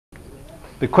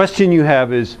the question you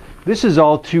have is, this is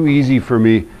all too easy for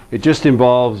me. It just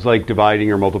involves like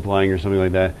dividing or multiplying or something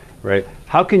like that, right?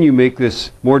 How can you make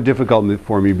this more difficult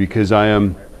for me because I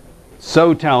am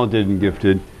so talented and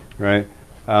gifted, right?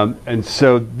 And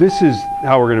so this is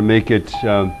how we're going to make it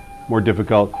more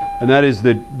difficult, and that is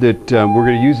that we're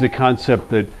going to use the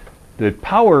concept that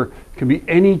power can be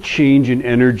any change in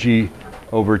energy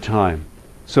over time.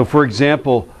 So for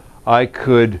example, I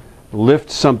could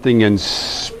lift something and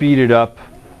speed it up,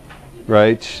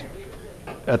 right?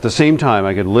 At the same time,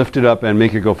 I could lift it up and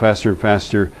make it go faster and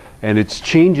faster, and its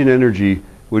change in energy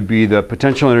would be the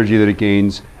potential energy that it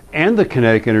gains and the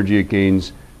kinetic energy it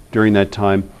gains during that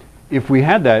time. If we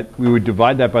had that, we would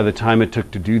divide that by the time it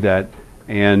took to do that,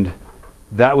 and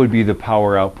that would be the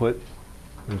power output.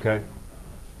 Okay?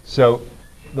 So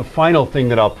the final thing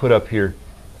that I'll put up here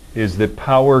is that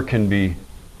power can be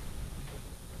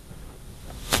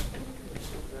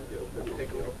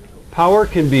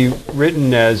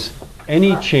written as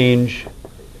any change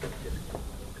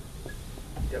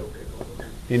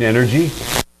in energy,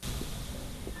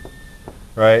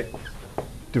 right,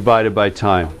 divided by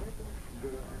time.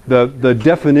 The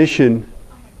definition,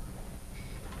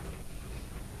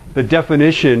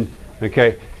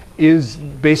 okay, is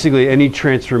basically any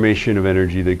transformation of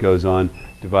energy that goes on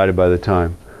divided by the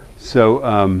time. So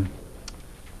I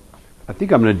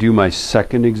think I'm going to do my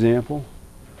second example.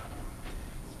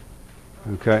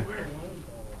 Okay.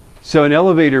 So an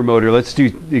elevator motor, let's do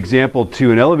example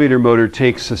 2. An elevator motor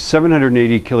takes a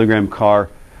 780 kilogram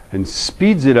car and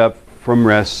speeds it up from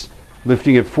rest,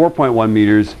 lifting it 4.1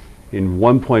 meters in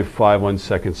 1.51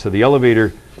 seconds. So the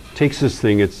elevator takes this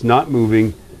thing, it's not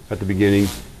moving at the beginning,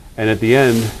 and at the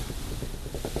end,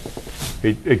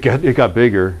 it got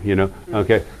bigger, you know,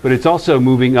 okay. But it's also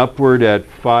moving upward at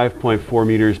 5.4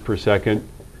 meters per second,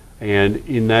 and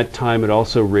in that time it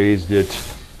also raised it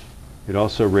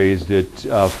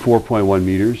 4.1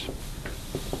 meters,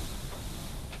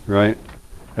 right?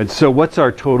 And so what's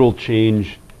our total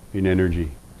change in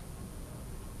energy?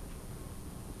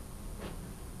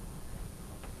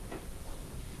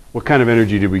 What kind of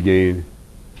energy did we gain?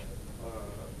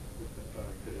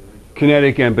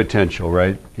 Kinetic and potential,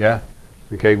 right? Yeah?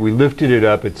 Okay, we lifted it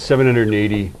up at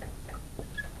 780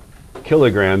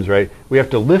 kilograms, right? We have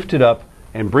to lift it up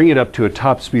and bring it up to a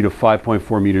top speed of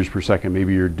 5.4 meters per second.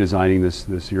 Maybe you're designing this,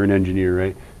 you're an engineer,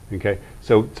 right? Okay,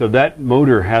 so that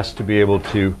motor has to be able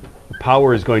to, the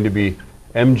power is going to be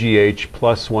mgh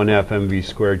plus 1f mv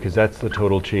squared, because that's the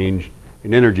total change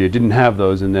in energy. It didn't have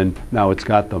those, and then now it's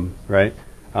got them, right?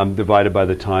 Divided by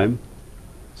the time.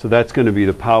 So that's going to be,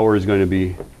 the power is going to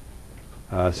be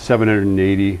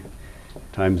 780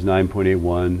 times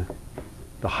 9.81.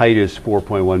 The height is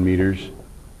 4.1 meters,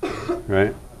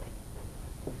 right?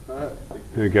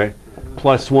 Okay,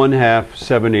 plus 1/2,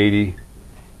 780,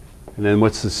 and then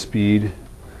what's the speed?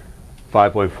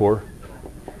 5.4.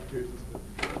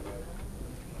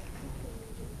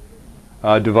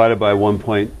 Divided by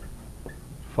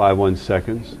 1.51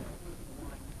 seconds.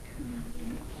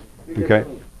 Okay.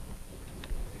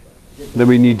 Then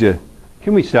we need to,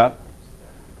 can we stop?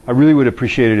 I really would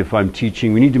appreciate it if I'm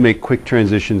teaching. We need to make quick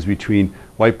transitions between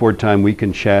whiteboard time, we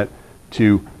can chat,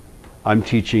 to I'm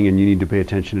teaching and you need to pay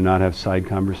attention and not have side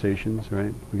conversations,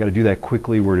 right? We got to do that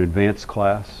quickly. We're an advanced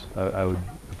class. I would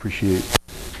appreciate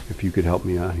if you could help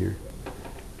me out here.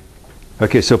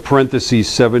 Okay, so parentheses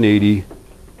 780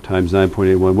 times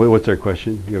 9.81. What's our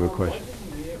question? You have a question?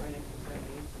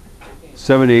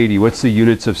 780. What's the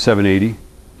units of 780?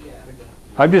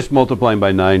 I'm just multiplying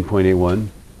by 9.81.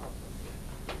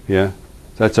 Yeah,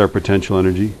 that's our potential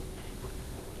energy.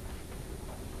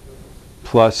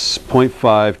 Plus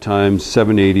 0.5 times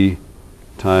 780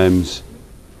 times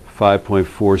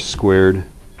 5.4 squared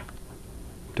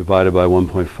divided by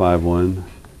 1.51.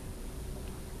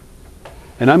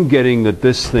 And I'm getting that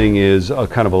this thing is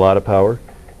kind of a lot of power,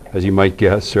 as you might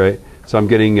guess, right? So I'm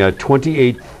getting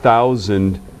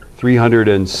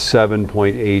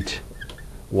 28,307.8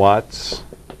 watts,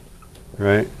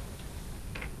 right?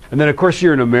 And then of course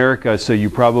you're in America, so you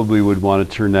probably would want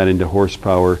to turn that into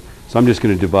horsepower. So I'm just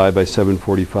going to divide by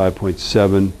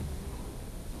 745.7.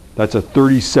 That's a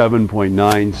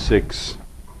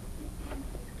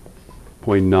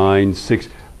 37.96.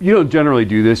 You don't generally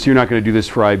do this. You're not going to do this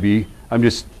for IB. I'm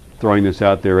just throwing this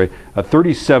out there, right? A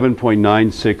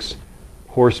 37.96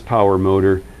 horsepower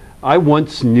motor. I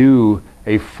once knew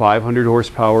a 500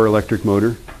 horsepower electric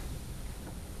motor.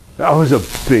 That was a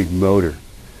big motor.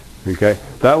 Okay,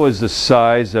 that was the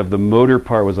size of the motor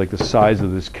part, was like the size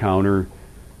of this counter,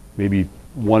 maybe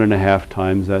 1.5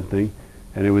 times that thing,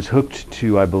 and it was hooked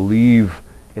to, I believe,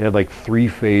 It had like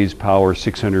 3-phase power,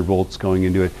 600 volts going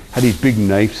into it. Had these big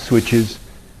knife switches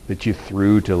that you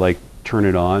threw to like turn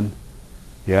it on.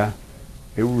 Yeah.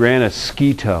 It ran a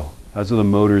ski tow. Those are the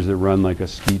motors that run like a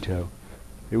ski tow.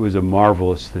 It was a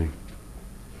marvelous thing.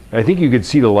 I think you could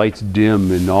see the lights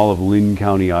dim in all of Lynn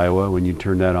County, Iowa when you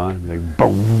turned that on. Like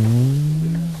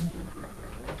boom.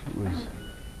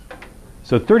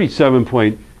 So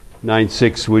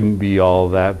 37.96 wouldn't be all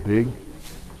that big.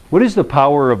 What is the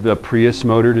power of the Prius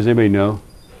motor? Does anybody know?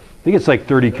 I think it's like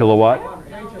 30 kilowatt.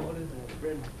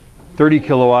 30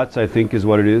 kilowatts, I think, is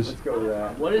what it is.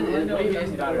 What is it?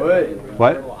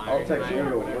 What?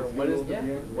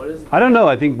 I don't know.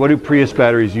 I think, what do Prius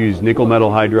batteries use? Nickel metal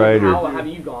hydride? Or? Have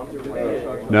you gone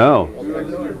through? No.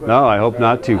 No, I hope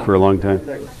not to for a long time.